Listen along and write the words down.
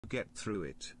get through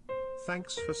it.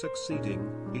 Thanks for succeeding,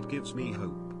 it gives me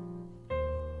hope.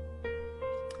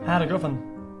 I had a girlfriend.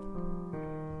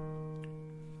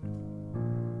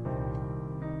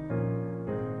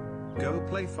 Go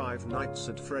play Five Nights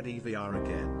at Freddy VR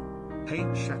again. Hey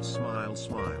chat, smile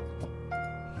smile.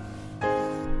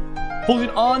 Hold it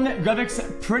on,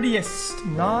 graphics prettiest.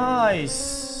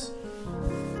 Nice.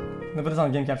 No, but it's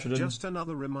on game capture, dude. Just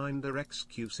another reminder,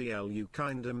 xQcl, you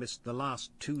kinda missed the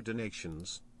last 2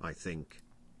 donations, I think.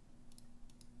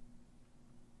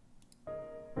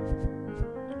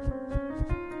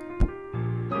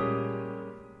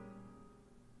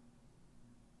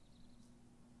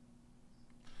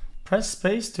 Press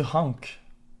space to honk.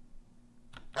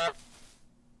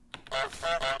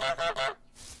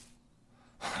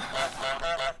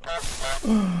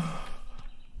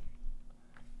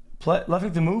 Left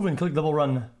click to move and click double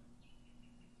run.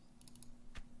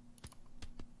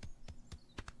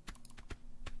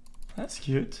 That's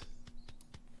cute.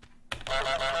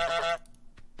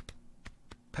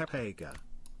 Pepega.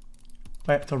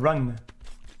 Wait, to run.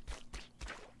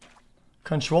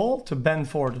 Control to bend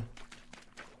forward.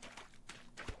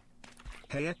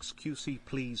 Hey xQc,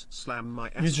 please slam my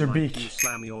ass. Use your like beak. You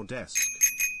slam your desk.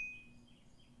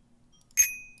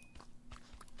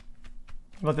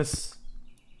 How about this?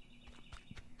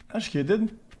 That's cute,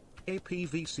 dude.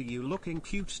 APVC, you looking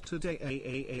cute today. I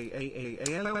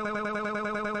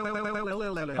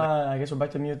guess we're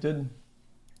back to mute, dude.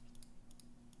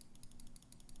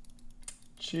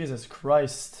 Jesus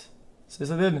Christ.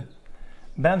 Yes, I did.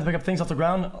 Band to pick up things off the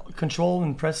ground. Control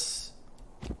and press.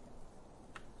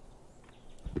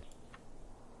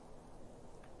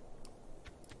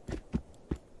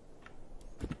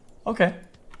 Okay.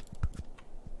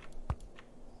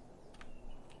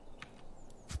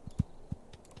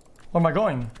 Where am I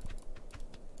going?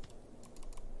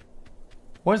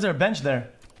 Why is there a bench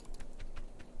there?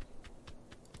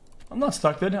 I'm not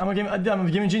stuck, dude. I'm a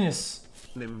gaming genius.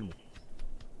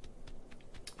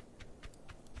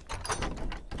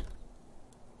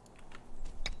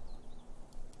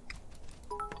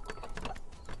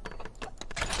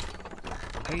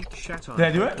 Hey chat, Did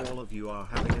I do it? All of you are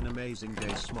having an amazing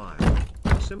day. Smile.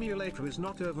 Simulator is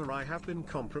not over. I have been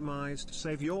compromised.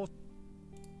 Save your.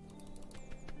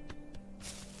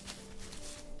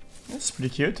 That's pretty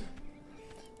cute.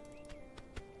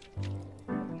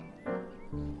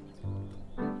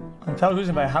 Untitled Goose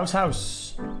Game by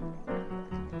House.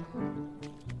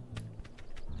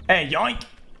 Hey, yoink!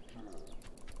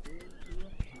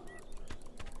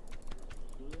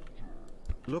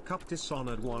 Look up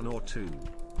Dishonored 1 or 2.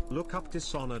 Look up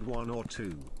Dishonored 1 or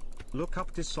 2. Look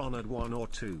up Dishonored 1 or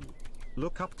 2.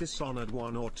 Look up Dishonored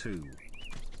 1 or 2.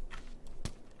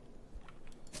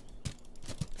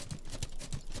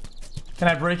 Can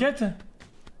I break it?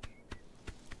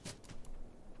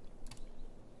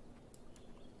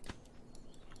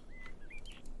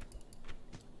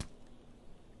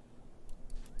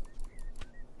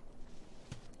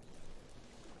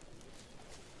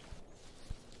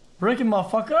 Break it,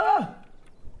 motherfucker!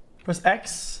 Press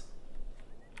X.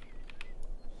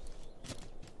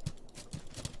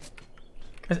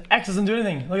 Because X doesn't do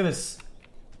anything. Look at this.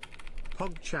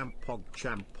 PogChamp,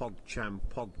 PogChamp, PogChamp,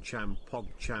 PogChamp,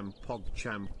 PogChamp,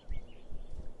 PogChamp.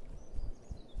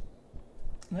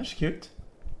 That's cute.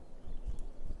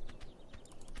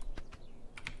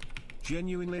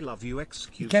 Genuinely love you,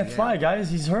 xQc. He can't fly, guys.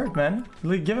 He's hurt, man.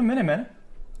 Give him a minute, man.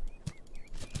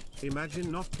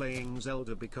 Imagine not playing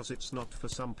Zelda because it's not for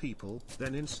some people,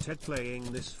 then instead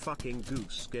playing this fucking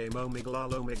goose game. Omega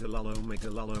lol, omega lol,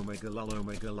 omega lol, omega lol,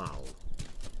 omega lol.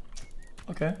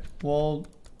 Okay, well,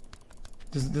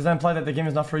 does that imply that the game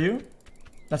is not for you?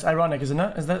 That's ironic, isn't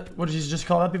it? Is that what did you just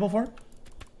call out people for?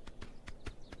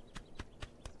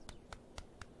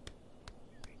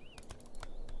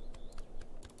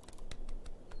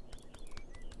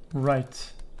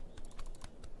 Right.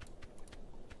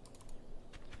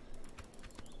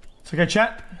 So okay,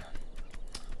 chat.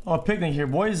 Oh, a picnic here,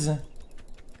 boys.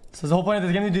 So the whole point of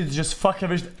this game is to just fuck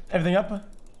everything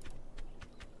up.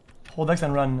 Hold X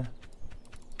and run.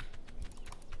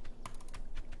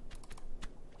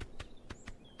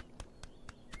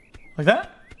 Like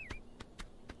that?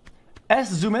 S,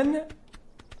 zoom in.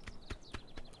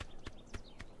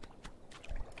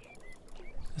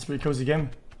 That's a pretty cozy game.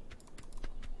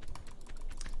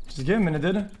 Just give him a minute,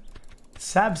 dude.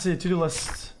 Sabsy to-do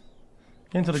list.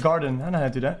 Into the garden. I know how to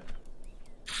do that.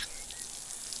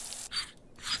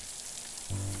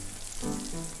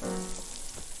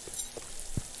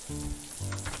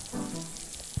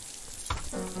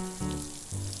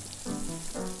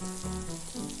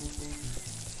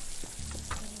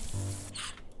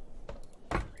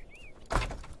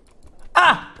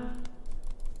 Ah!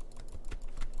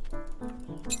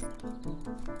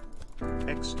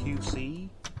 xQc,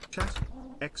 chat,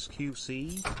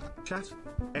 xQc, chat,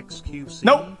 xQc.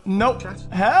 Nope, nope. Chat.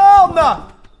 Hell no!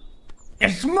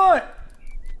 It's mine!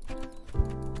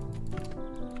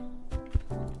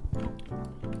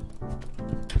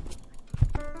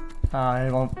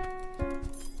 I won't.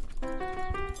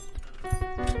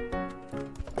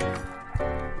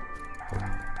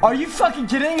 Are you fucking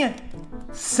kidding?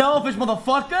 Selfish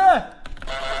motherfucker!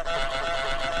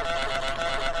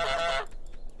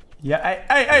 Yeah,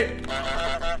 hey!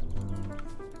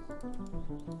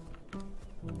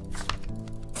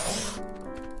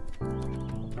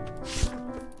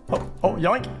 Oh,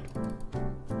 yoink!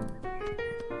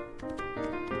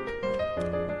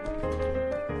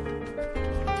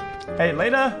 Hey,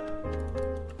 later!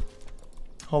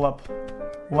 Hold up.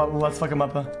 Let's fuck him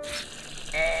up.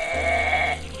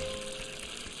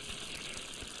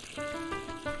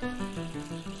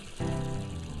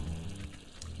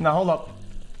 Now, hold up.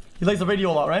 He likes the radio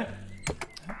a lot, right?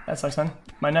 That sucks, man.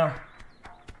 Mine now.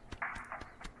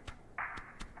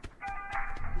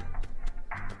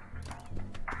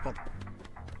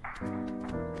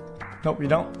 Nope, you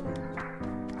don't.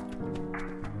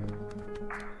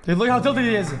 Dude, look how tilted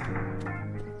he is.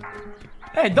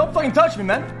 Hey, don't fucking touch me,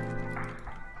 man.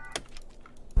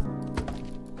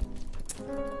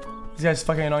 This guy's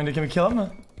fucking annoying. Can we kill him?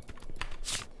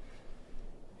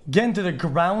 Get into the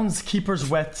groundskeeper's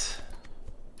wet.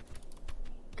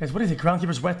 Guys, what is it?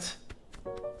 Groundskeeper's wet.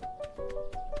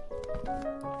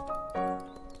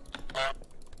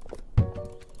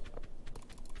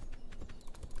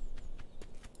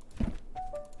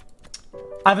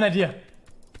 I have an idea.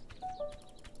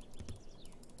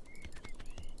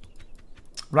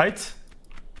 Right?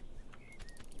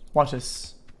 Watch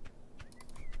this.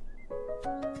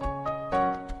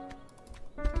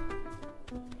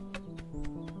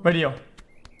 Radio.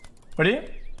 Ready?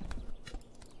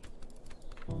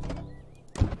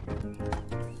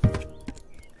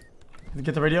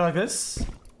 Get the radio like this.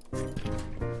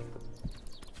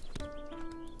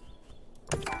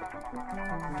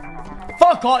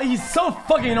 Fuck off! He's so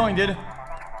fucking annoying, dude.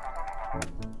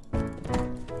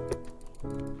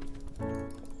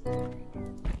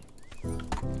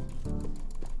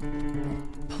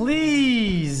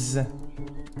 Please.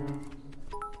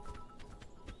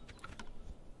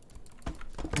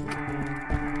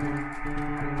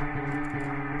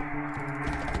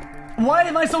 Why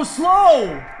am I so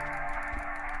slow?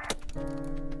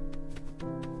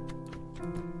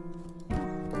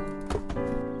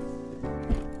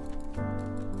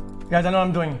 Guys, I know what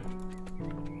I'm doing.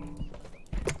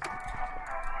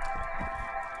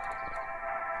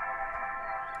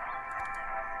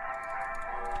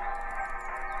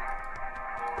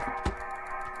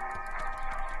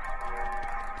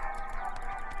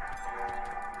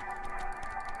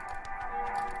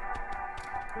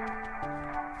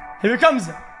 Here it comes!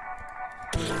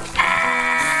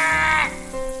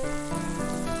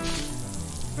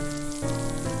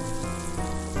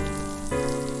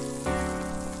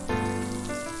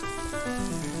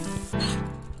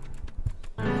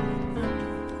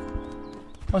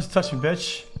 Don't touch me,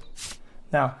 bitch.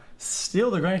 Now, steal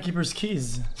the groundskeeper's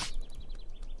keys.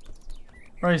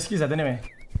 Where are his keys at anyway?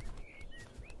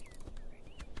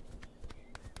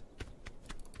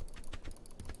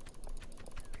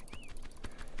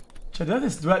 Do I have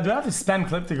this? Do I have to spam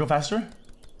clip to go faster?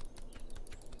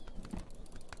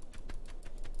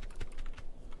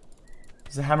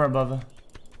 There's a hammer above.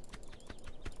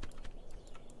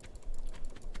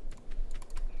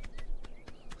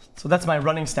 So that's my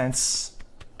running stance.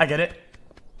 I get it.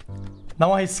 Now I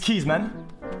want his keys, man.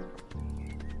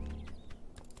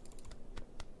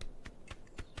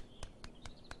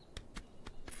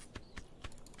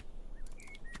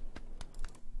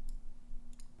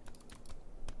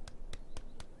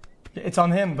 It's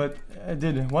on him, but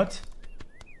dude, what?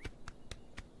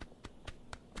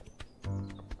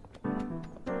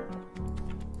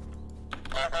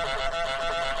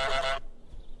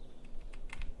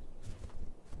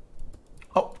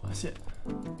 Oh, I see it.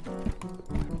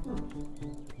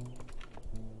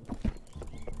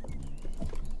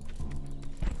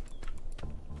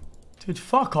 Dude,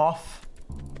 fuck off.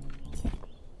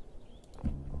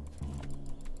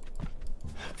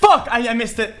 Fuck! I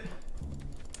missed it.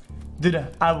 Dude,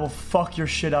 I will fuck your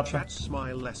shit up. Chat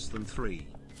smile less than 3.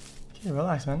 Okay,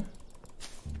 relax, man.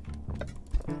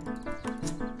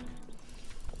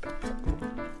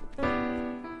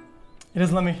 He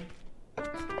doesn't let me.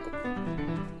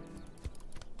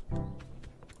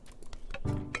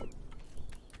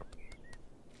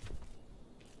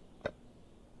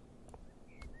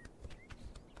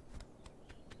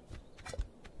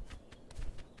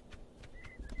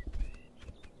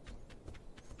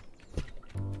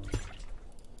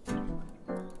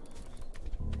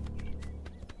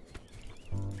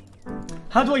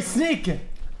 How do I sneak?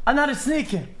 I'm not a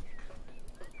sneak.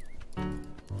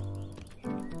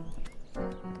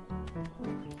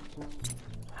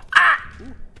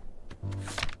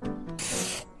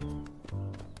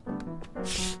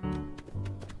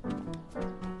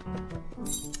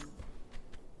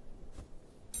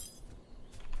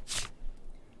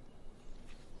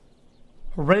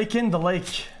 Rake in the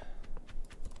lake.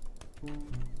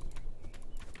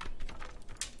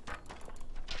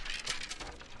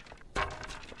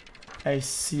 I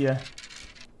see ya.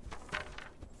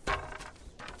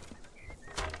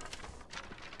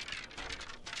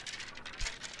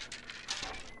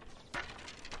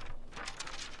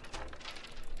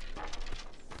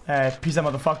 Peace out,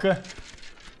 motherfucker.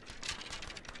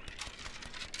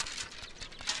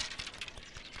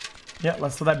 Yeah,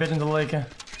 let's throw that bitch into the lake.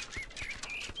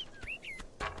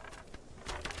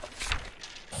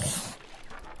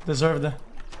 Deserved it.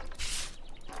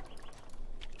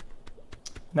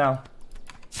 Now,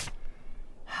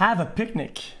 have a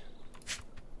picnic.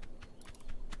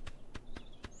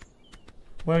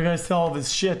 Where are you gonna sell all this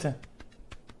shit?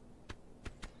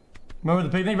 Remember the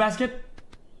picnic basket?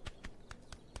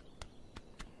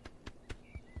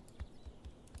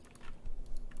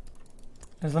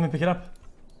 Just let me pick it up.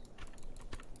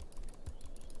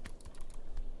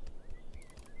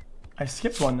 I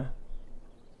skipped one.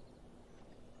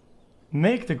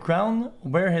 Make the crown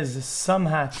wear his some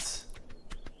hats.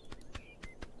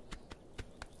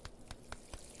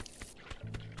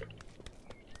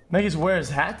 Make us wear his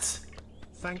hats?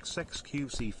 Thanks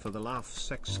xQc for the laughs,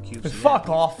 xQc. Fuck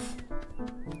off.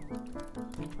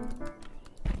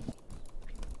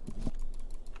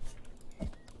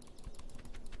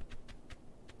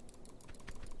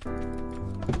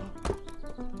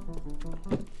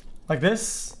 Like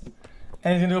this.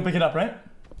 And he's gonna go pick it up, right?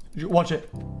 Watch it.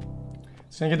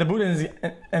 He's gonna get the boot and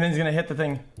then he's gonna hit the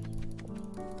thing.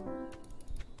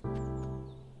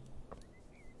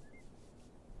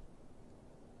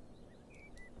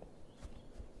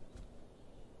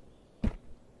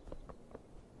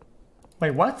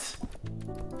 Wait, what?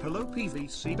 Hello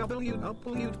PVCW.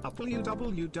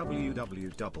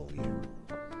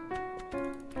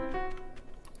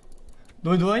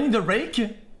 Do I need the rake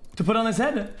to put on his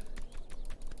head?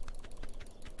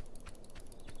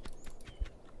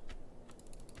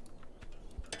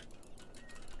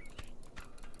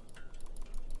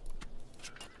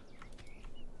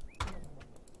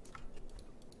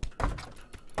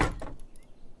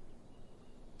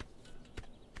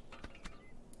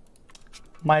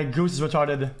 My goose is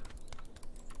retarded.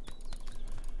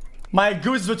 My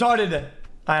goose is retarded.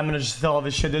 I'm gonna just sell all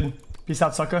this shit, dude. Peace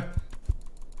out, sucker.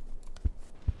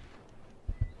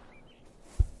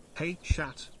 Hey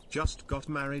chat, just got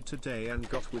married today and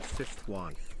got with 5th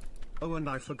wife. Oh, and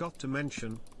I forgot to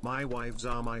mention, my wives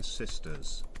are my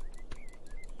sisters.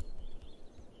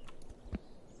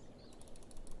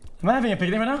 Am I having a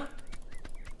picnic right now?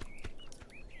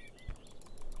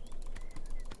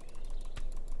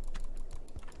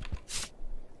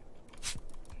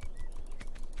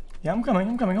 Yeah, I'm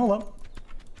coming, hold up.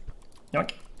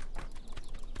 Yoink.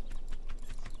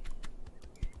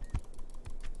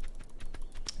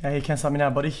 Yeah, you can't stop me now,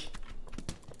 buddy.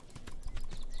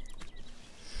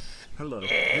 Hello,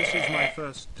 this is my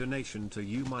first donation to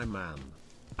you, my man.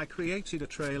 I created a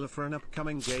trailer for an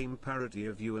upcoming game parody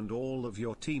of you and all of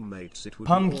your teammates. It would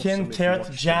Pumpkin, be awesome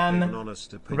Tart, Jam,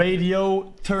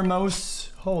 Radio, Thermos.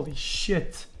 Holy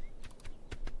shit.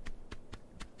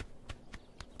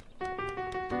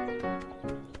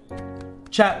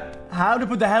 Chat, how to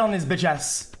put the head on his bitch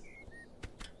ass?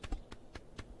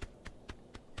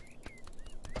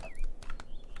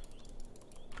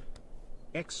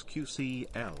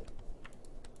 xQcl.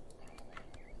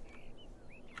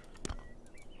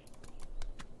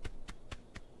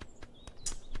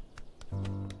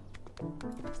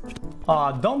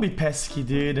 Aw, don't be pesky,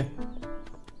 dude.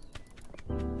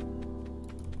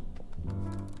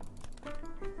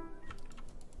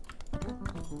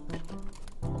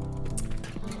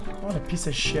 What a piece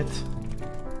of shit.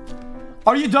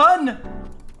 Are you done?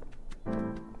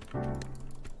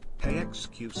 Hey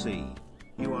xQc.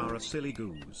 You are a silly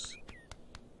goose.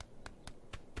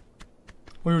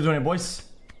 What are we doing, boys?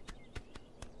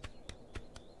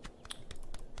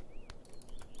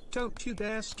 Don't you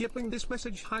dare skipping this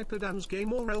message. Hyperdance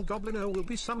game or El Goblino will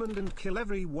be summoned and kill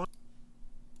everyone.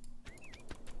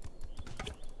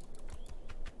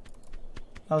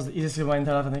 That was the easiest game of my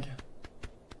entire life, I think.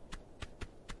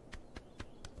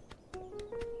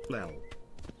 Lel.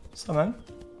 So, man.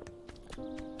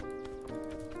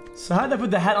 So how'd I put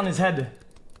the hat on his head?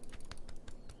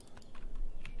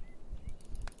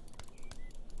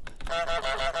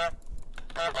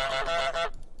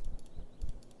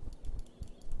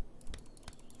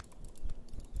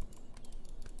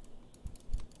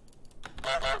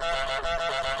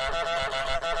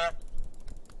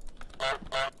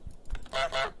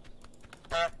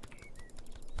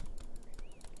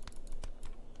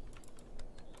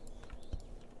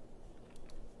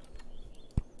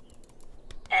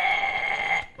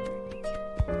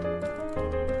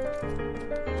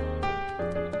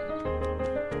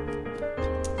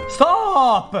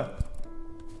 up!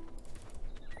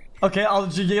 Okay, I'll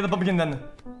get the pumpkin then.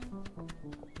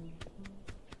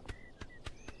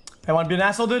 I want to be an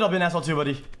asshole, dude? I'll be an asshole too,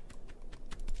 buddy.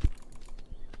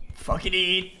 Fucking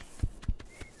eat.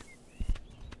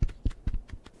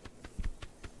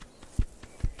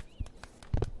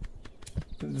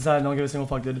 Decided don't give a single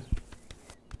fuck, dude.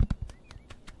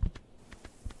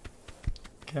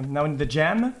 Okay, now we need the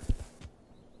jam.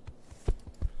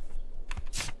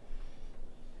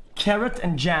 Carrot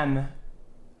and jam.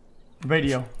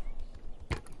 Radio.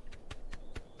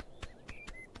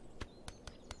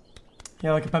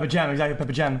 Yeah, like a pepper jam, exactly,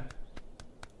 pepper jam.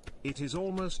 It is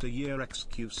almost a year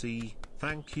xQc.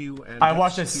 Thank you and I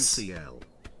watched this. xQcl.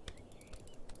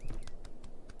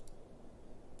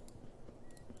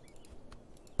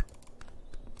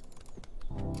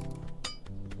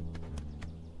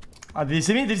 Did you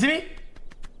see me? Did you see me?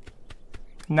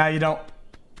 Nah, you don't.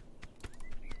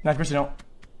 Nah, of course you don't.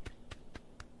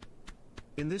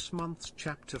 In this month's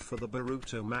chapter for the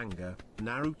Boruto manga,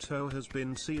 Naruto has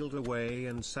been sealed away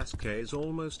and Sasuke is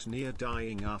almost near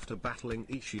dying after battling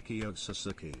Ishiki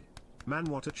Sasuke. Man,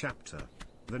 what a chapter.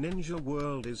 The ninja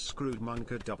world is screwed,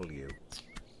 Monka W.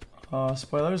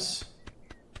 Spoilers.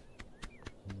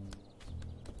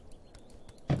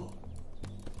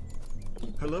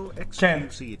 Hello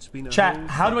xQc, it's been a Chat, whole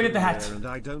how do I get the hat? year and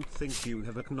I don't think you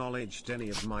have acknowledged any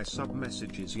of my sub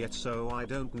messages yet, so I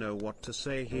don't know what to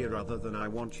say here other than I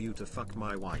want you to fuck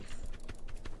my wife.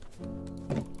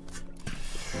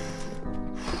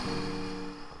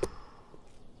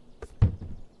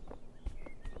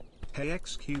 Hey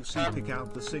xQc, pick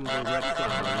out the single red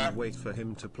flower and wait for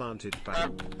him to plant it back.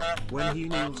 When he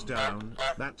kneels down,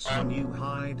 that's when you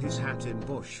hide his hat in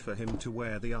bush for him to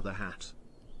wear the other hat.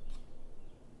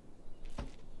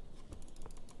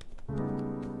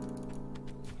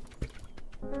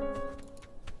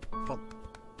 Pop.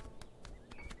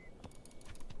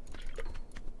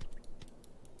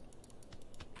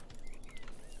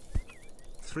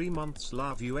 Three months,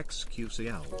 love you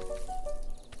xQcl.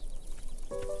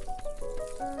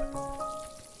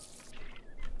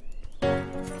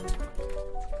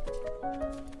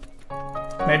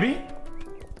 Maybe?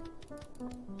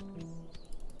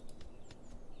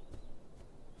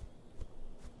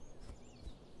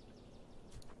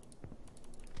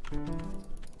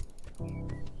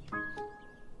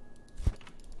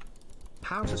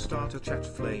 How to start a chat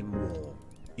flame war.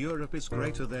 Europe is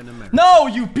greater than America. No,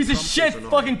 you piece of Trump shit! is an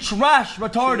Fucking trash,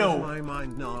 retardo! Change my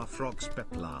mind now, frogs pep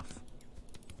laugh.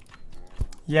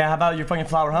 Yeah, how about your fucking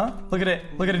flower, huh? Look at it,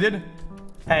 dude.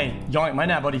 Hey, yoink my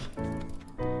nap, buddy.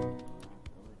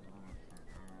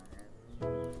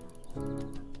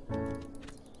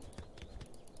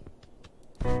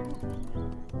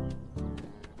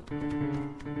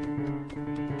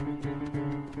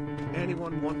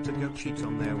 Anyone want to go cheat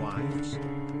on their wives?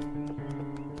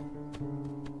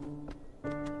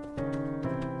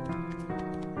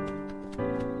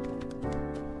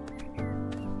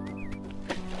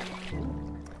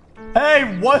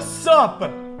 Hey, what's up?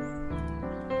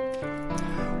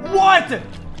 What?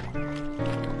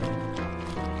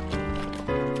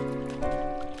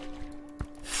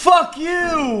 Fuck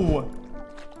you!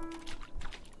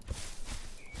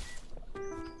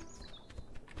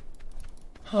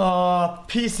 Oh,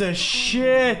 piece of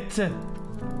shit! Let's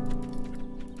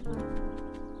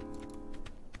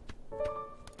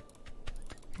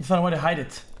find a way to hide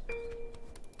it.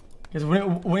 Because we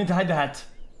need to hide the hat.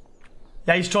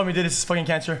 Yeah, he's showing me this is fucking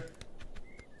cancer.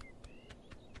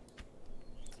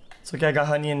 It's okay, I got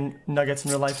honey and nuggets in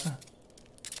real life.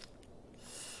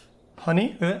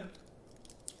 Honey?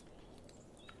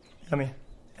 Yummy.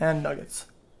 And nuggets.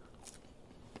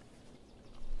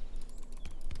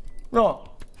 No.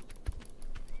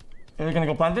 Are we gonna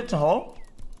go plant it to hole?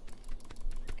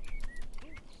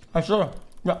 Sure.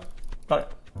 Yeah, got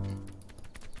it.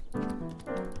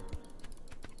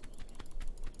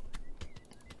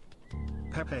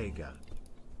 Pepega.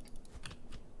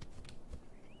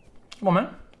 Come on, man.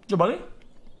 Your buddy.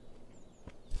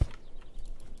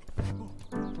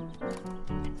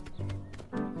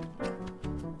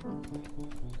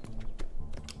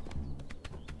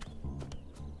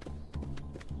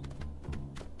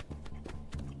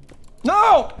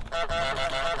 No!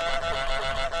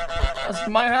 That's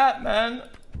my hat, man.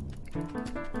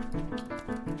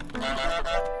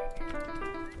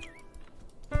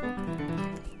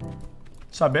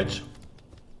 What's up, bitch?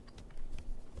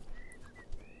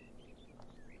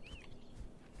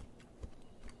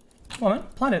 Come on, man.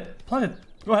 Plant it. Plant it.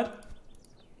 Go ahead.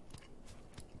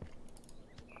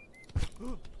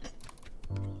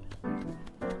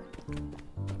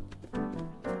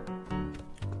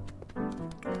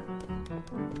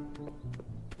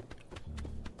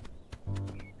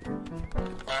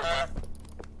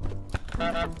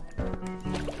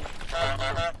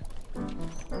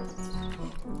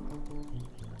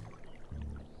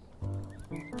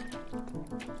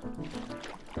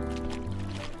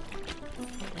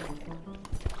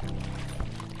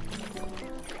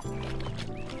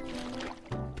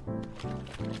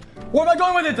 Where am I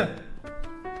going with it?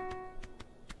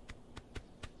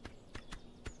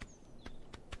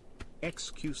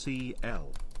 xQcl.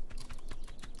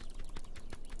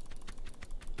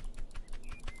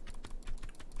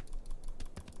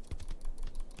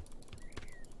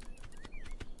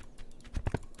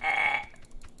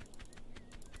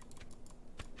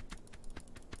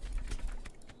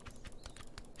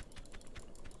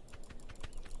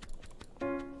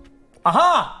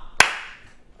 Aha!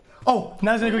 Oh,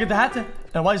 now he's gonna go get the hat.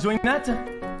 And while he's doing that,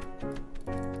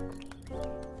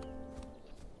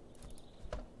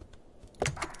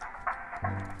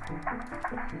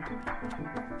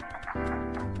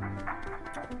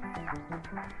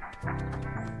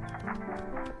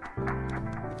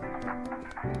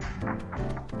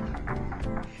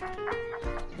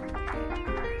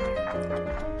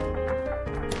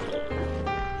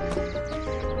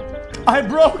 I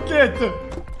broke it!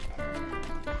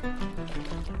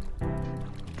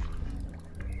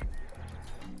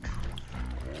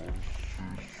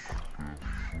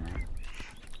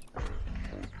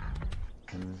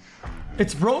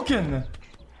 It's broken!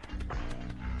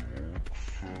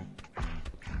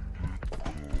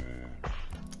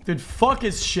 Dude, fuck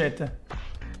his shit.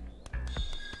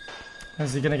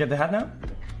 Is he gonna get the hat now?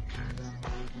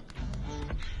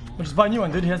 We'll just buy a new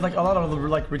one, dude. He has like a lot of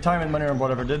like retirement money or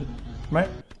whatever, dude. Right?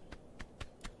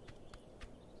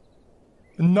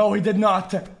 No, he did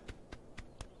not.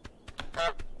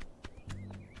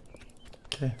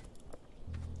 Okay.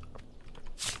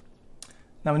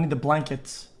 Now we need the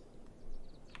blankets.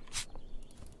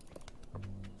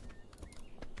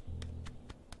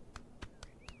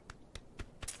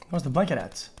 Where's the blanket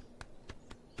at?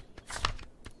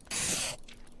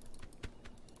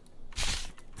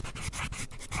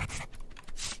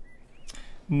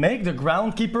 Make the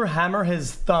groundkeeper hammer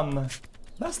his thumb.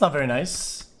 That's not very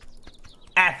nice.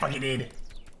 Ah, fuck it, did.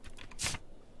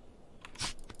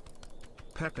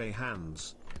 Pepe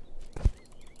hands.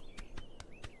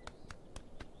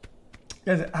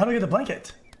 Guys, how do I get the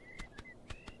blanket?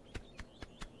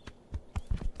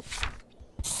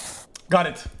 Got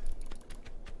it.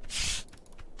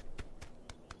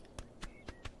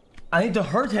 I need to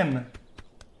hurt him.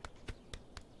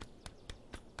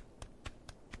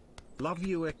 Love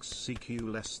you xCq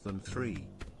less than 3.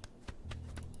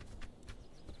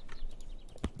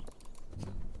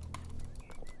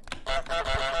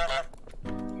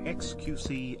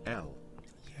 xQcl.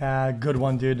 Yeah, good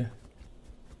one, dude.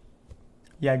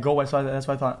 Yeah, go away. That's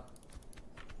what I thought.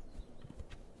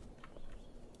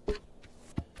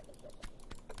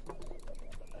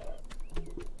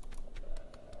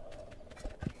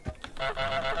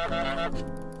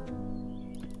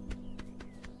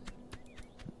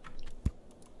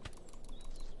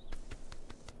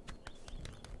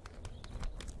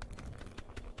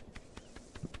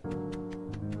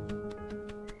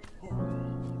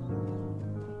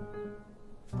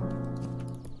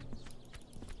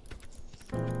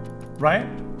 Right?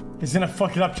 He's gonna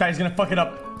fuck it up, chat. He's gonna fuck it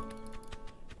up.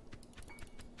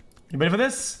 You ready for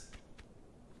this?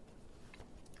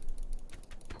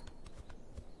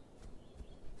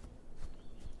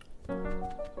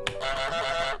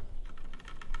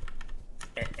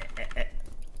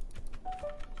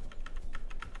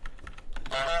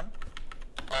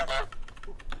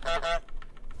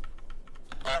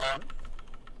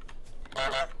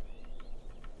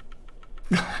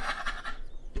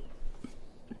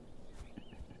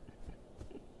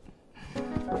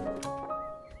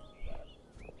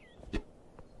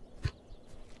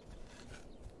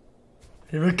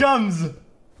 Here it comes!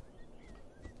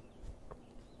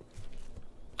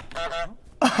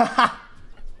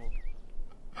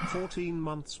 14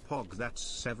 months pog, that's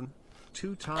 7.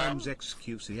 2 times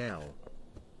xQcl.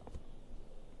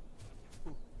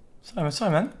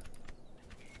 Sorry, man.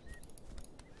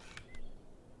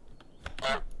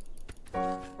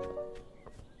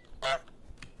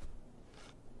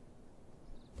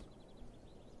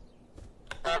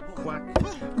 Quack.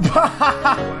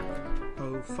 Quack.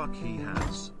 Oh fuck, he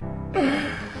has.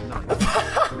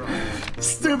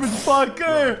 Stupid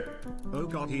fucker! Oh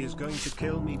god, he is going to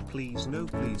kill me. Please, no,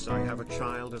 please. I have a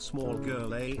child, a small girl.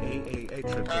 Triple A.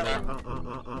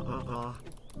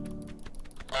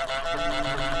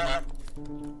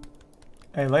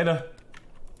 Hey, later.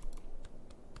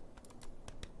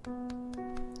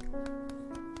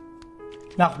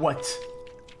 Now what?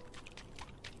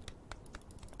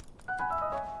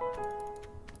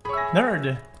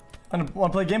 Nerd.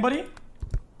 Wanna play a game, buddy?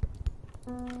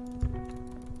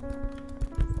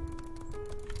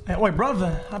 Hey, wait, bruv.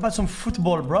 How about some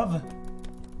football, bruv?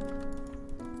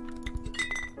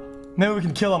 Maybe we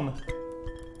can kill him.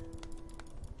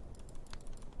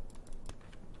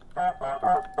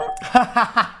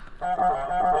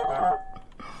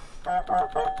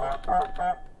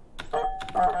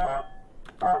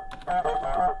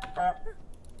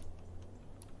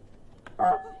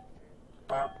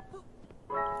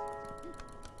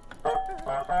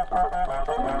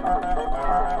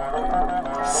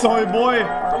 Soy boy.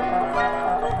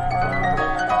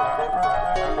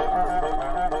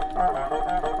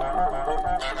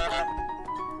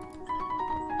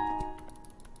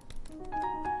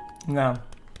 No.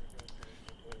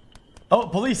 Oh,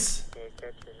 police.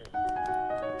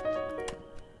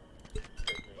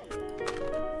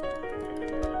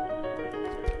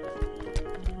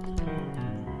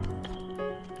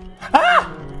 Ah!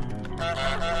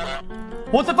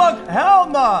 What the fuck? Hell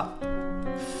nah!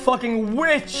 Fucking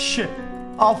witch!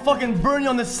 I'll fucking burn you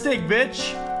on the stick,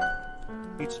 bitch!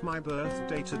 It's my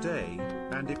birthday today,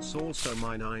 and it's also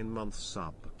my 9-month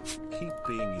sub. Keep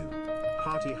being you.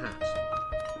 Party hat.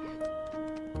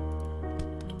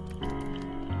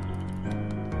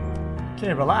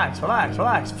 Okay, relax, relax,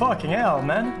 relax. Fucking hell,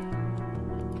 man.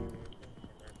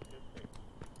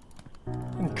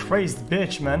 Fucking crazed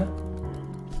bitch, man.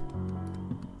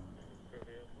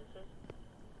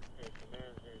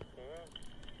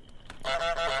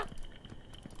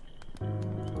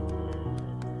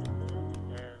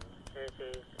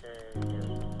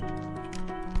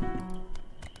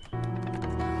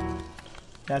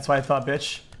 That's what I thought,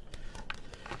 bitch.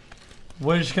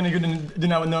 What are you just gonna do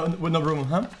now with no room,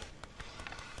 huh?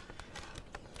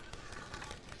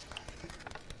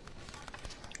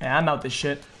 Yeah, I'm out this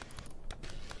shit.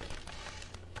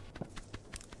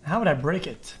 How would I break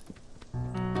it?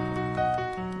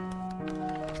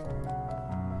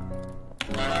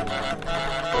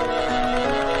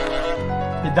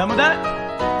 You done with that?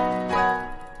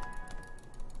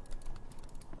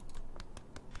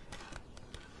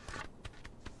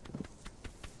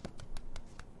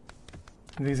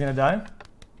 You think he's gonna die?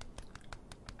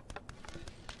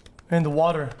 In the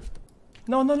water.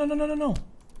 No, no, no, no, no, no, no.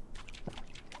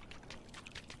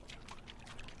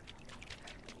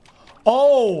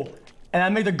 Oh! And I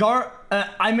make the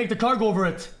car go over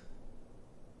it.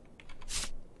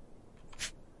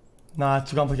 Nah, it's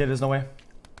too complicated, there's no way.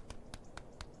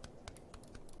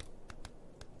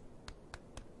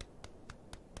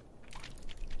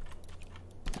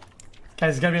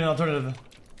 Guys, there's gotta be an alternative.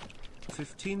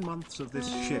 15 months of this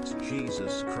shit,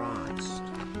 Jesus Christ.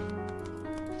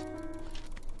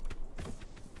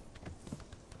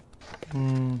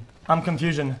 I'm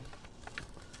confusion.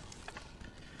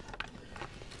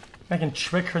 I can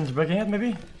trick her into breaking it,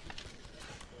 maybe?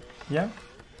 Yeah?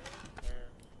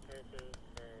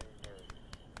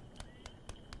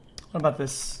 What about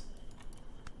this?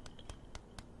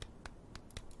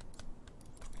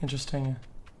 Interesting.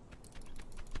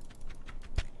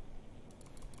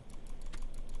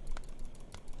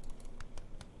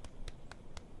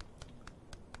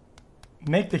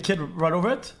 Make the kid run over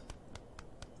it?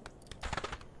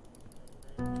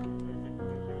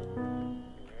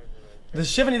 Does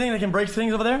she have anything that can break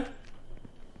things over there?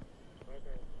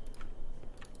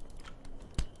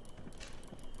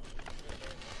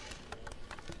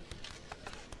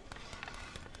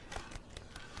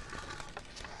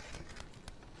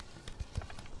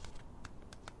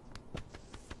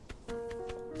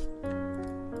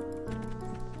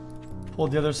 Pull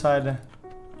the other side.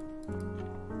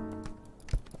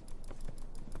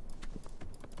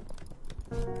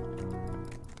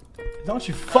 Don't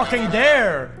you fucking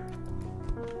dare!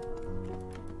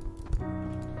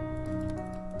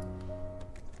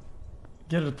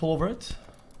 Get her to pull over it.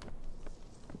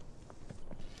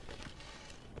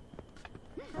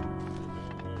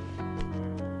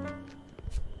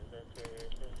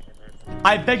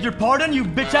 I beg your pardon, you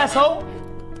bitch asshole!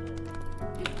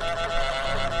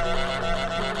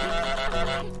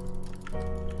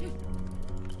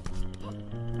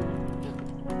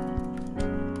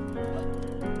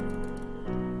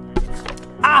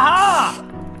 Aha!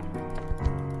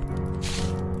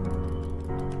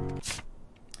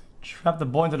 Trap the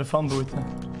boy into the phone booth.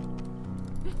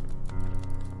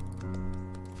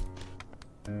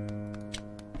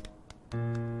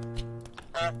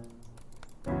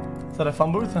 Is that a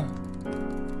phone booth?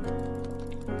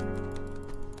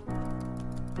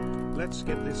 Let's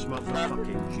get this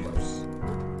motherfucking juice.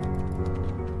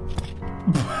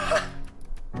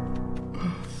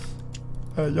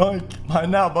 Yoink, mine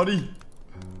now, buddy.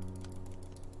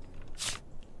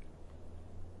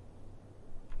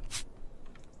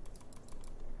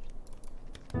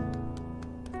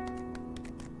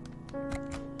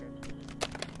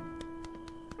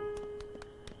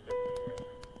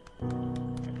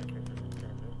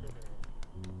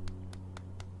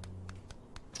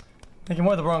 think I'm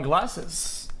wearing the wrong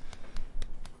glasses.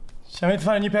 Should I need to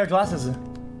find a new pair of glasses?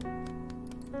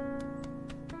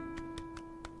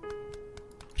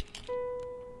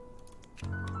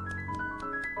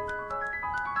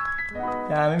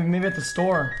 Yeah, maybe at the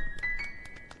store.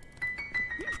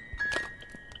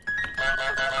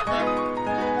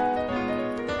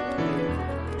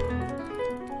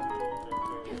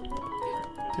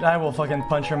 Dude, I will fucking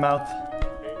punch her mouth.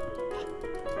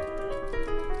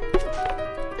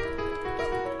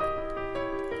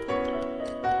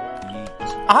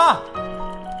 Aha!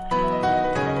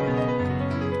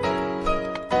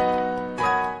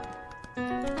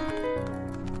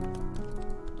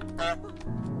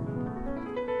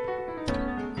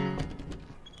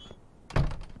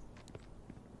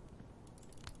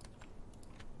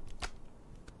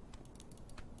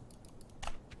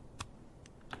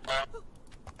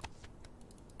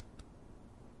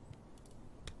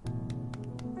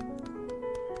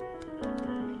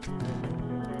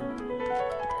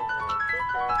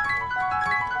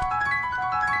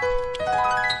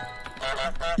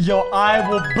 Yo, I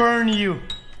will burn you.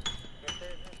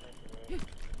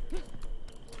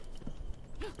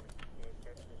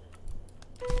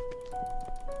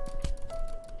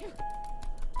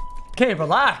 Okay,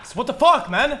 relax. What the fuck,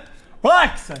 man?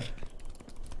 Relax.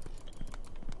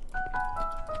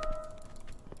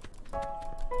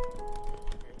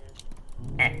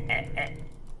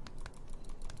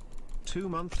 2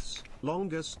 months,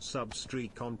 longest sub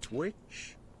streak on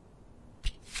Twitch.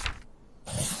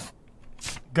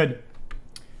 Good.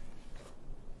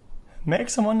 Make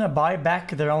someone buy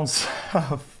back their own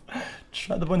stuff.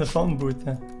 Try to put in the phone booth.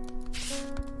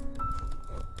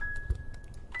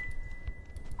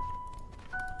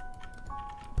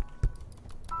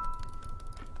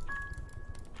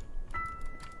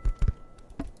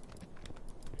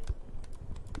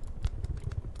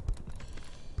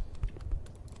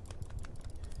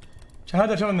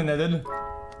 هذا شو من هذا؟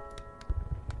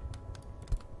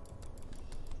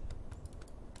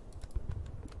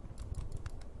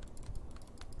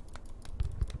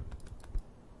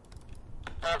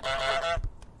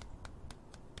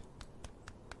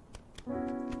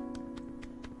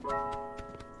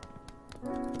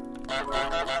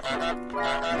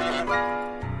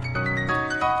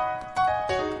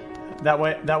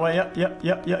 That way, yep.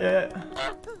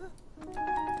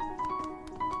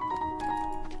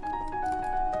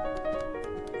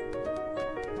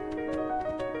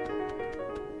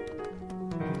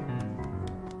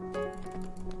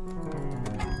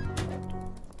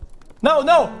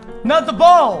 No, not the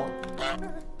ball!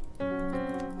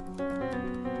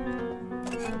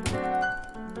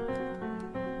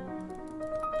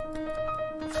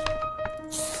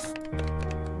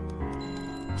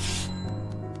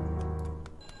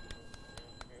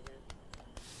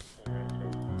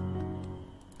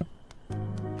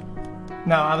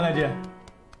 No, I have an idea.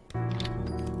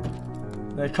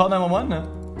 They call 911 now.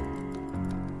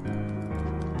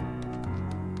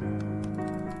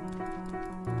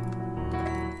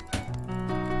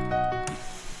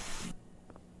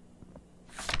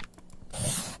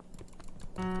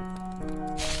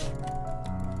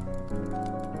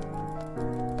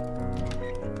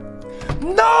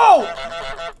 No!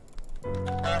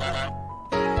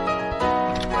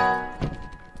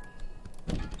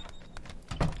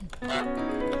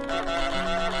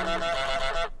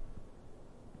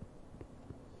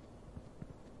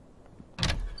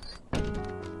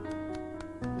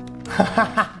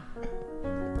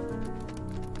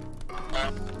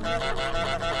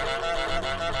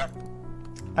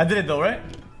 I did it though, right?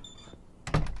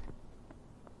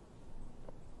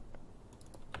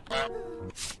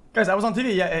 Guys, I was on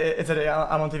TV. Yeah,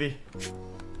 I'm on TV.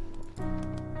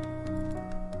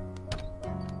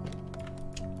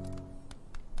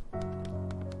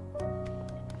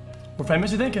 We're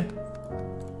famous, you think?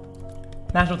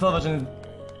 National television.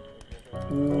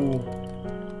 Ooh.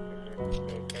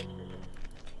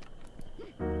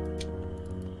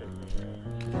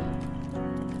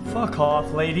 Fuck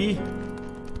off, lady.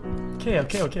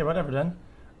 Okay, whatever then.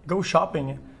 Go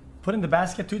shopping. Put in the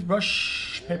basket,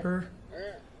 toothbrush, paper.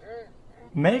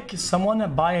 Make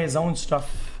someone buy his own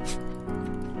stuff.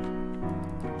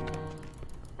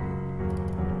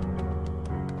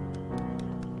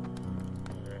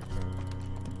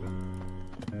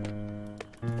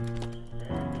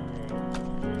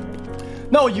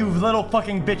 No, you little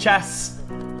fucking bitch ass.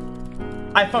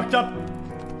 I fucked up.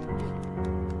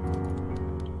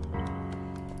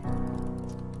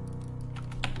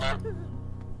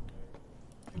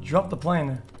 Drop the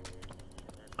plane.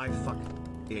 I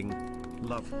fucking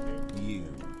love you.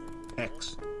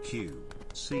 xQcx.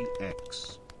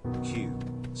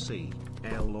 xQc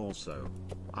also.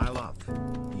 I love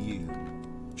you.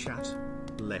 Chat.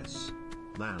 Less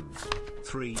than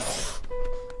 3.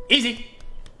 Easy.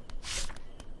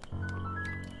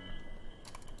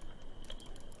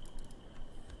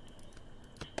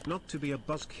 Not to be a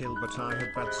buzzkill, but I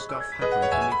had bad stuff happen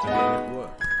to me today at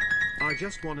work. I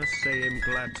just wanna say I'm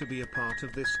glad to be a part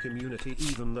of this community,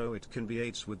 even though it can be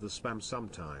AIDS with the spam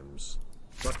sometimes.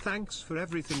 But thanks for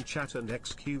everything, chat and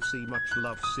xQc, much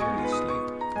love, seriously.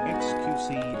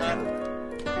 xQc down.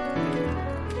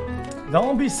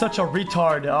 Don't be such a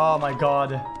retard. Oh my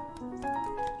god.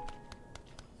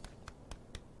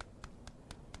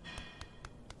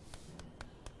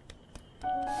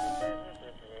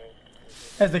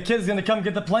 As the kid's gonna come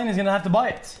get the plane, he's gonna have to buy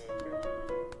it.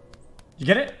 You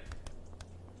get it?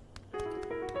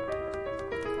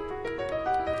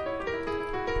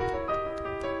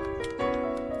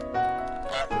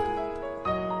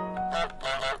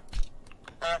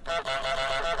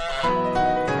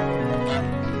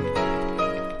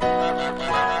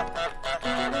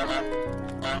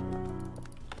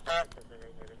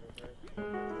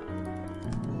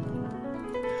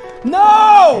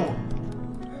 No!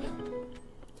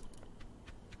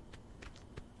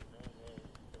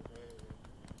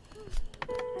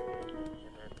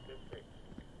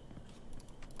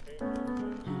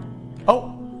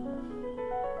 Oh!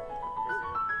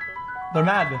 They're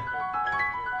mad.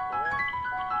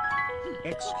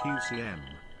 xQcm.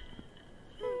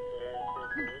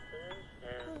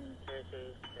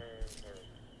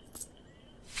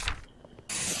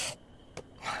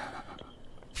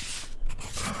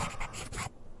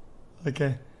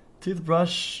 Okay.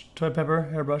 Toothbrush, toilet paper,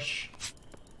 hairbrush.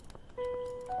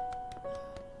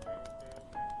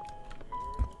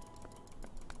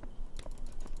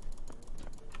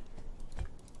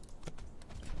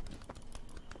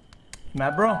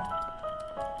 Mad bro?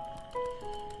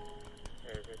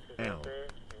 L.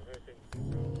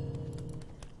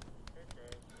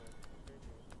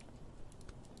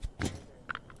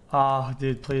 Ah,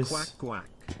 dude, please. Quack quack.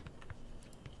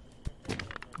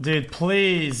 Dude,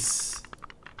 please.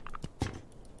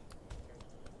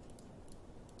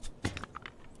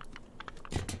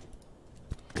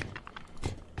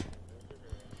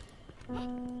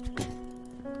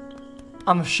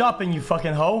 I'm shopping, you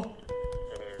fucking hoe.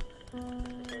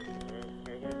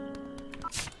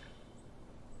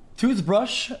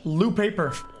 Toothbrush, loo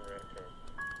paper.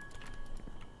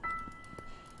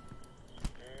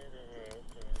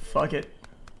 Fuck it.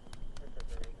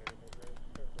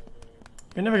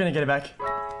 You're never gonna get it back.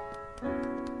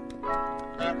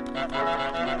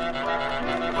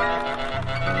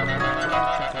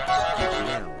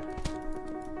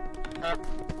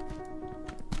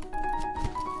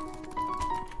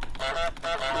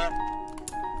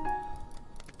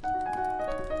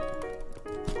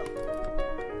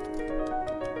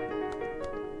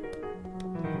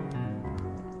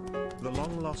 The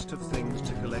long list of things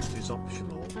to collect is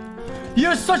optional.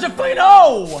 You're such a fucking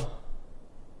hoe!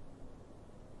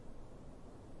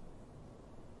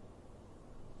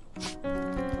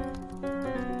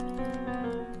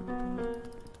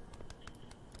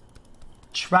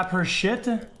 Trap her shit?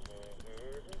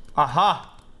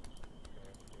 Aha!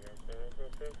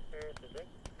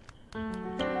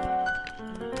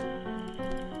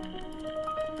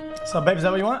 So, babe, is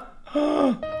that what you want?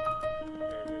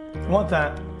 You want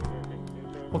that?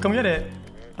 Well, come get it.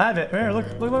 I have it. Here, look,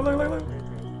 look, look, look, look, look.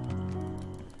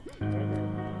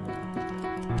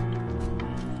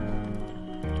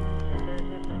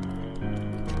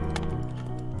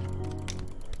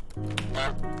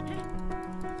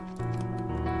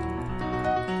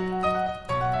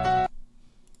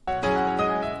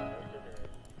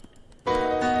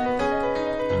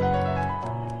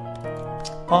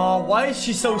 Oh, why is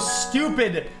she so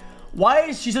stupid? Why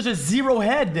is she such a zero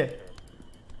head?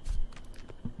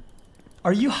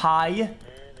 Are you high?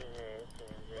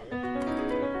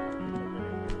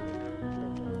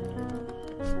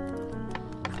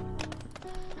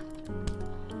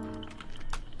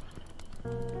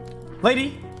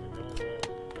 Lady?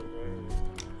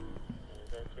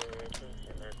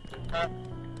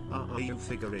 You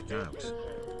figure it out.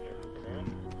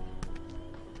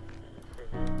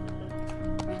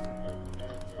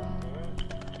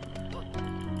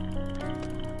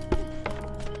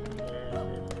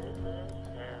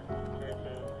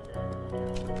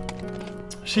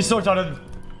 She's so retarded.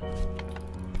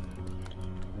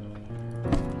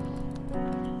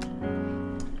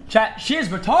 Chat, she is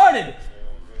retarded!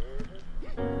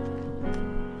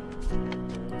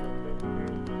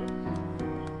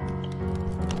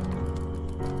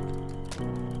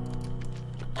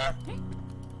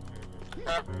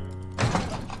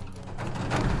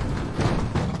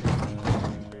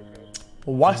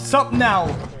 What's up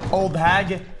now, old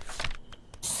hag?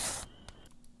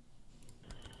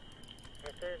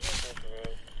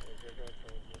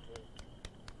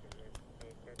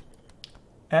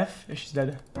 F? She's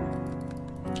dead.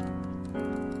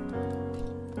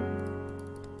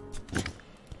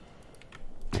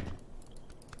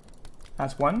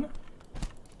 That's one.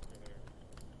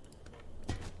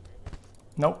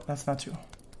 Nope, that's not two.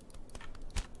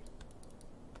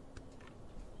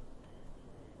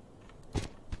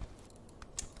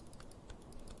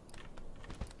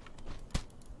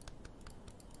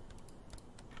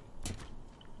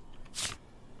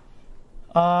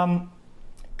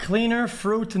 Cleaner,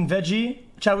 fruit, and veggie.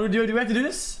 Chat, do we have to do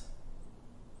this?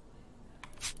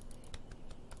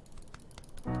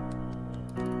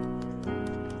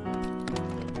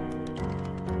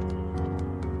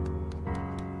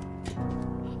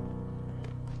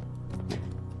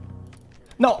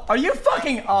 No, are you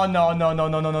fucking? Oh no.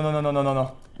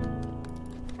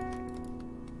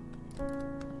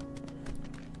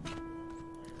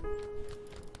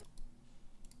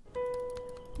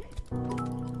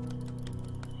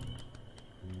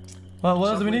 Well, what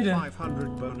else do we need?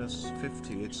 500 bonus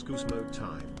 50. It's Goose Mode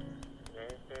time.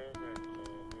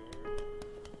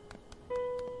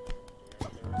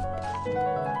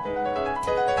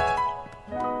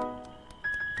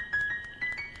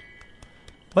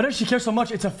 Why does she care so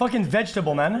much? It's a fucking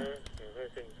vegetable, man.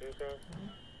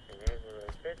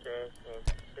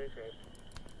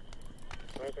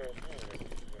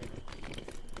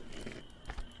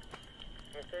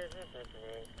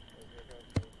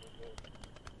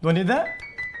 Do I need that?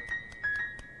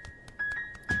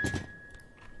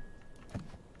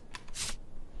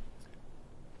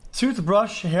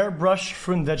 Toothbrush, hairbrush,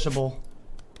 fruit and vegetable.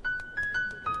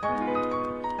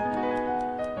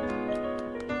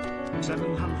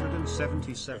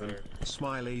 $777,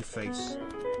 smiley face.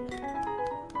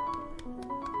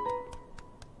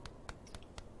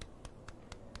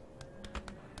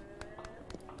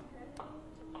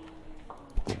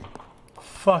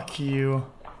 Fuck you.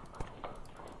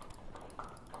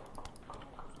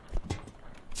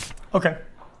 Okay.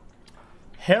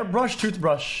 Hairbrush,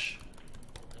 toothbrush.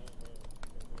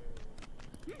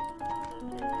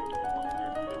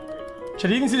 Should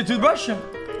you even see the toothbrush?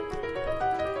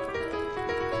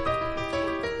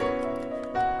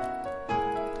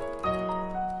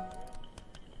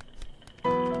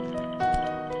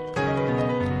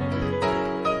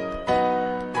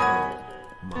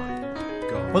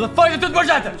 What the fuck is the toothbrush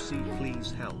at? xQc,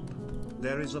 please help.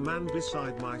 There is a man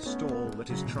beside my stall that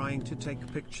is trying to take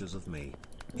pictures of me.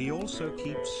 He also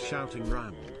keeps shouting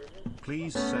round.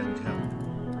 Please send help.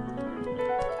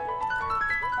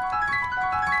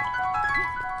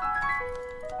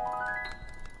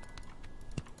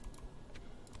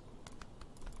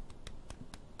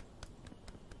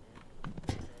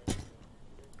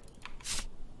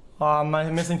 Oh,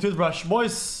 I'm missing toothbrush.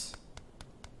 Boys!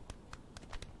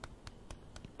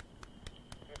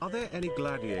 Are there any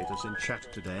gladiators in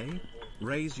chat today?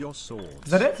 Raise your swords.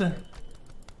 Is that it?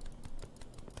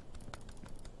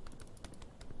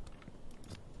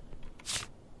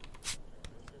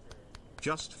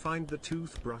 Just find the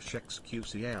toothbrush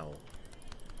xQcl.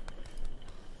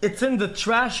 It's in the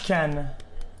trash can.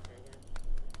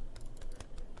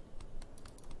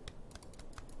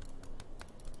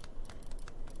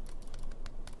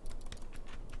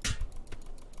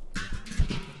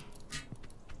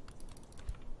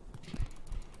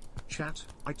 Chat,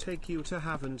 I take you to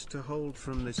have and to hold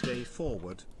from this day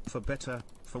forward, for better,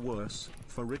 for worse,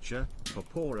 for richer, for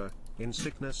poorer, in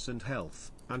sickness and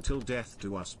health, until death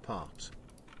do us part.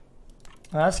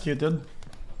 That's cute, dude.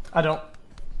 I don't.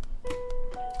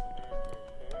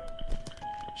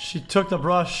 She took the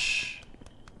brush.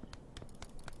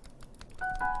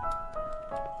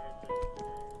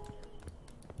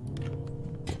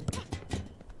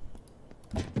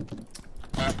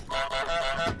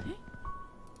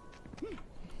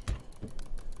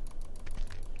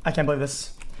 I can't believe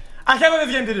this. I can't believe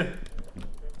this game,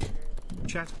 dude.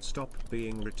 Chat, stop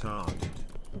being retarded.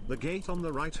 The gate on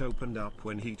the right opened up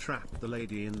when he trapped the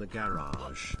lady in the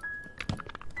garage.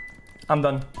 I'm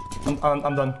done.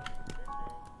 I'm done.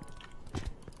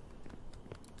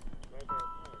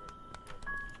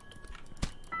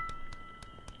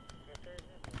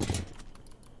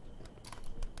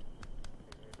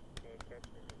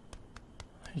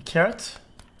 You carrot?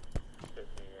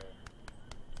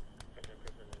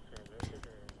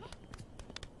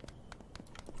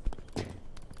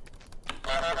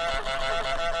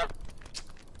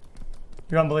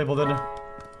 You're unbelievable, dude.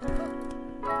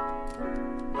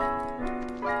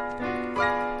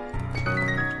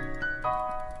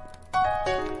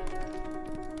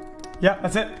 Yeah,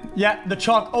 that's it. Yeah, the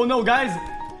chalk. Oh no, guys.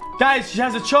 Guys, she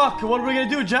has a chalk. What are we gonna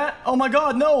do, chat? Oh my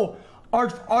god, no.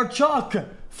 Our chalk.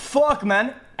 Fuck,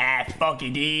 man. Ah, fuck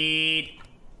it, dude.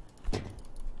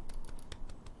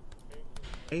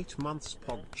 8 months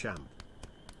Pog Champ.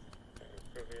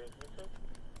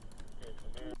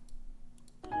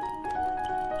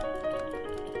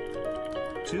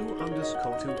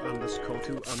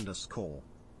 _2_2_2_.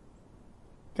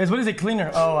 Guys, what is it? Cleaner.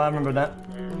 Oh, I remember that.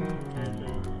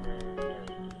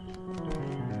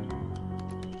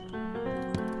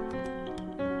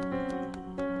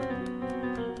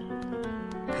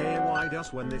 Hey, why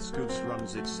does when this goose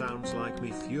runs it sounds like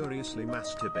me furiously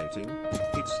masturbating?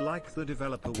 It's like the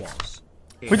developer was.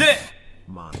 We did it!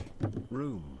 My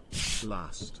room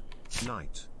last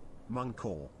night.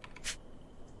 Munkor.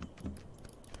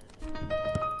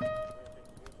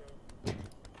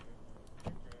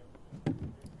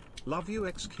 Love you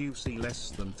xQc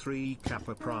less than 3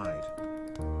 Kappa Pride.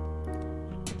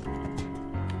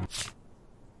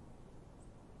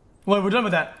 Well, we're done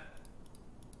with that.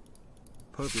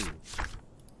 Purdue.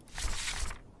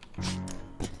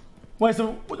 Wait,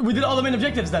 so we did all the main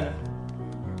objectives then?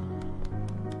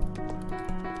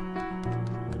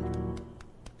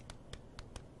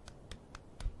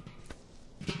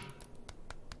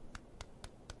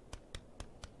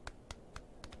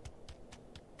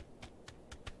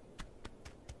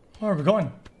 Where are we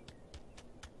going?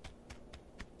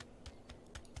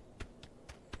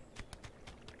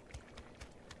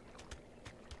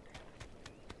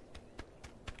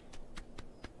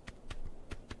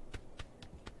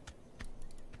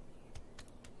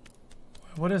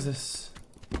 What is this?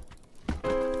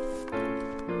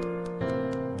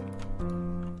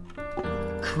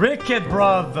 Cricket,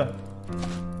 bruv!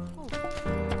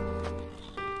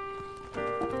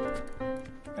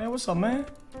 Hey, what's up, man?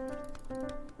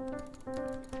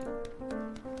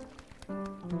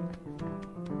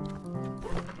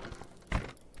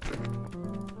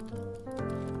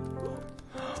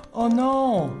 Oh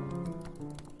no!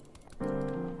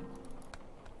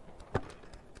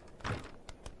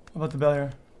 What about the bell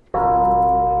here?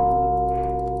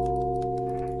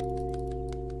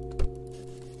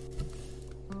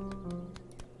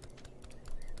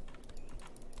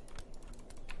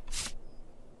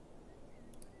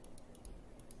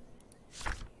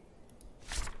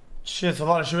 Shit, it's a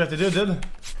lot of shit we have to do, dude.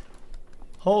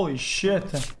 Holy shit.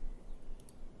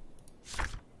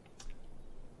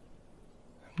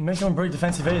 Make someone break the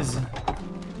fancy vase.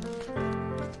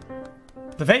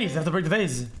 The vase! I have to break the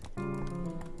vase.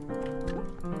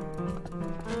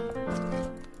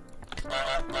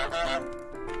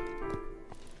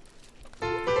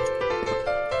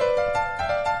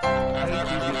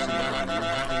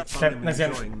 Okay, next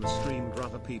game.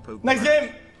 Next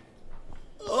game!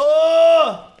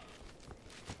 Oh!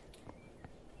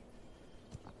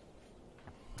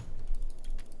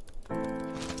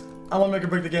 I want to make her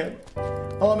break the game.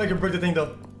 I want to make her break the thing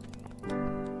though.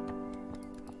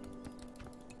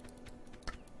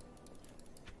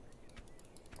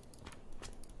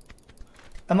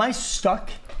 Am I stuck?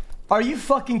 Are you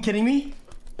fucking kidding me?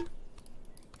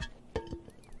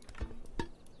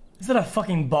 Is that a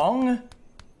fucking bong?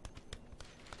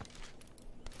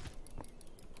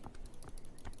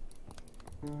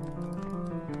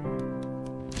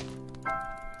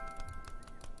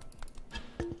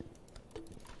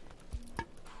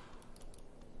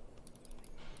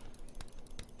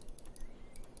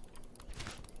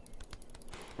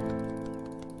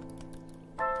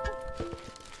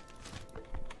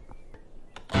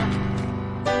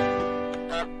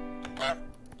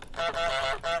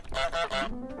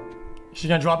 She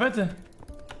gonna drop it? You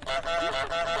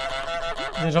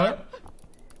gonna drop it?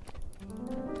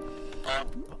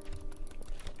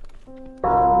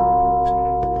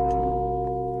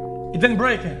 It didn't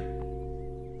break.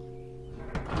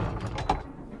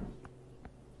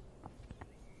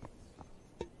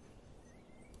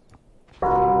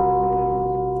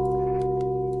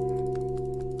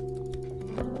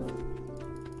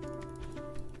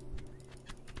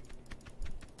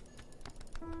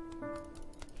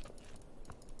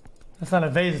 It's not a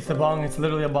vase, it's a bong. It's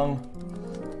literally a bong.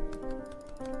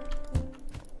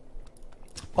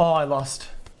 Oh, I lost.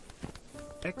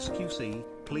 xQc,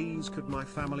 please could my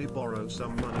family borrow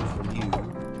some money from you?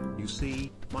 You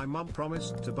see, my mum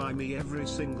promised to buy me every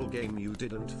single game you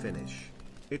didn't finish.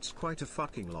 It's quite a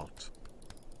fucking lot.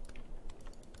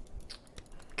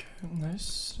 Okay,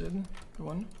 nice. Good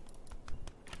one.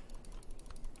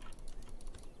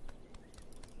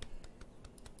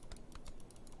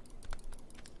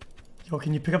 Yo,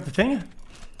 can you pick up the thing?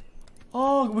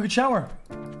 Oh, we could shower.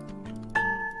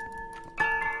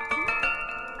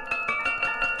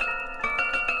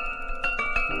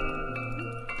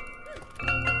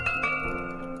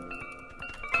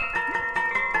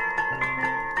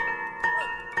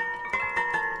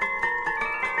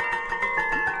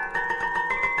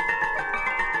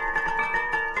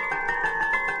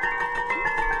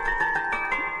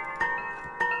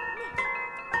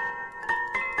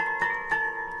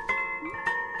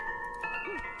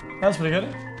 That's pretty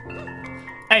good.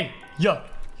 Hey, yo,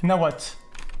 you know what?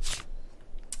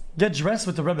 Get dressed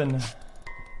with the ribbon.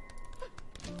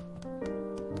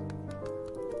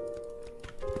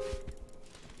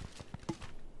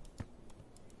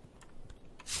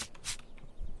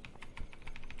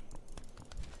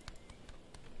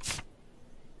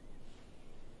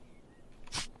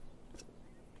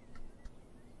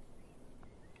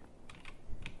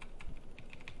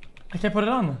 I can't put it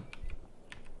on.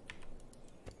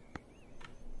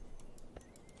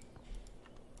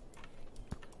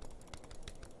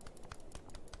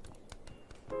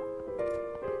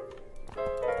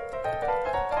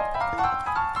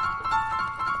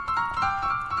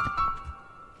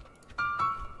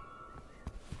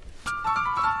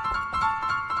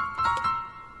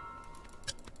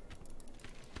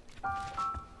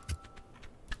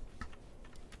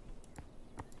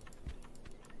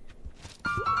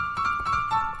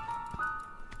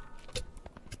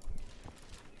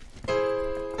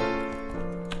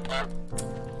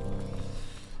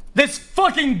 This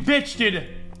fucking bitch, dude!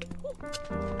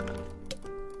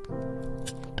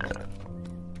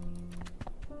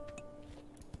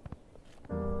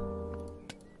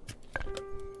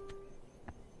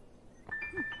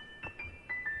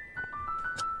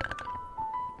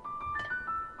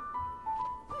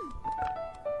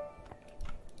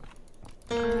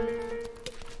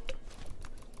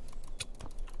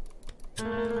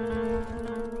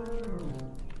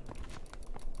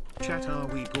 Chat, are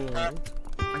we galled?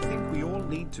 I think we all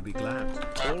need to be glad.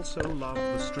 Also love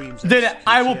the streams. Dude,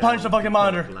 I will punch the fucking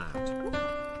monitor. Glad.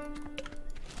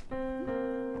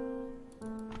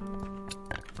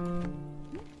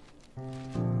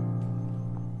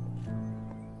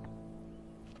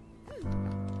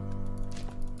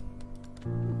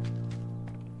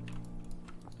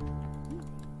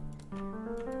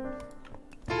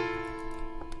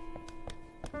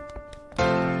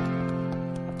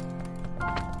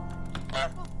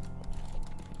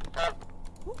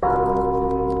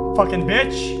 Fucking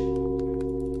bitch.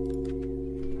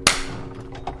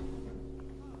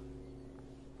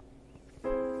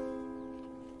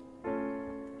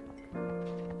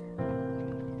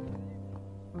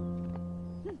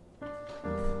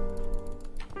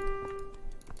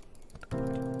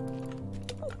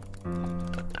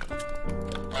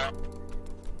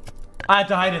 I had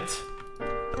to hide it.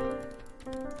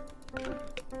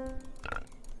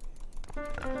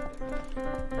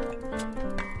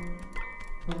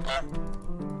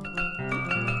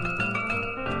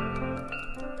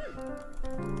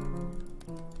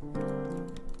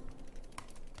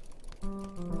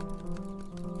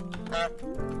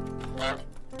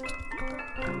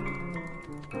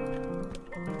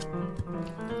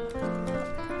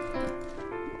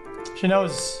 She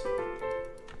knows.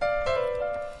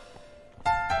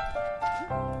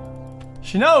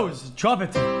 She knows. Drop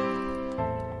it.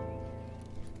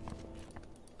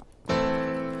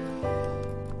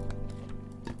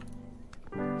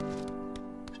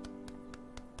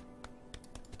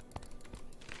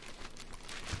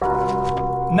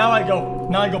 Now I go.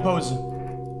 Now I go pose.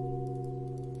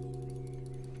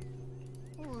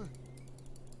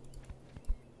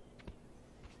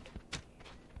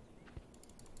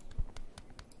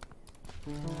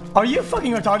 Are you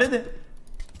fucking retarded?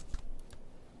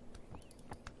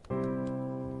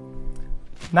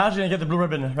 Now she's gonna get the blue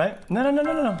ribbon, right?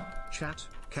 No. Chat,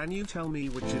 can you tell me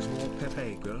which is more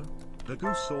Pepega, the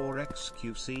goose or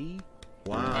xQc?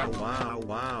 Wow.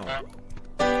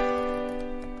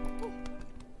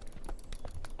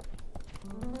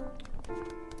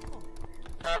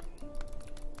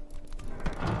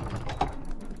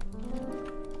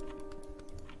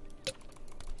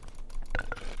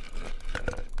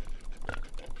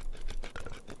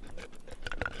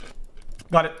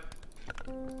 Got it.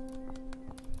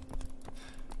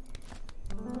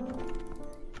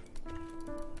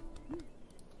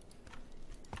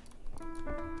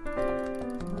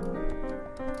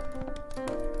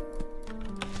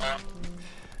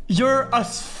 You're a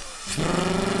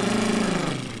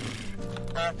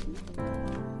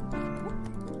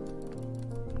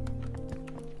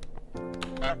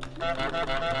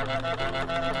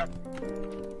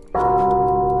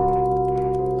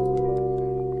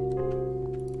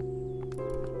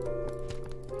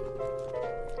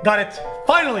Got it.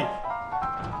 Finally.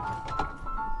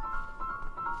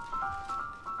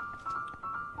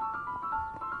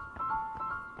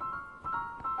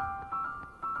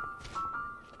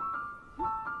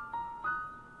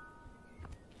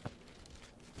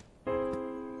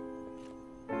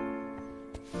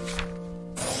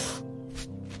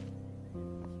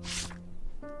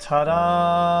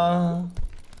 Ta-da!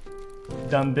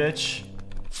 Dumb bitch.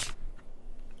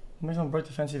 Make some bright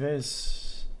defensive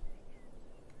vase.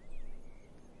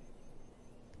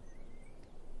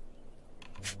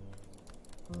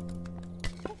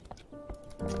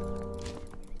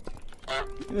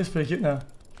 It looks pretty cute now.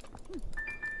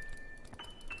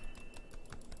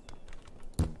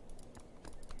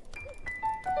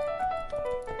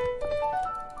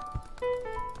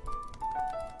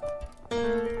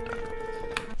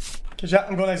 Okay, chat,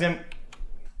 I'm going next game.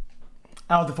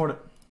 I'll afford it.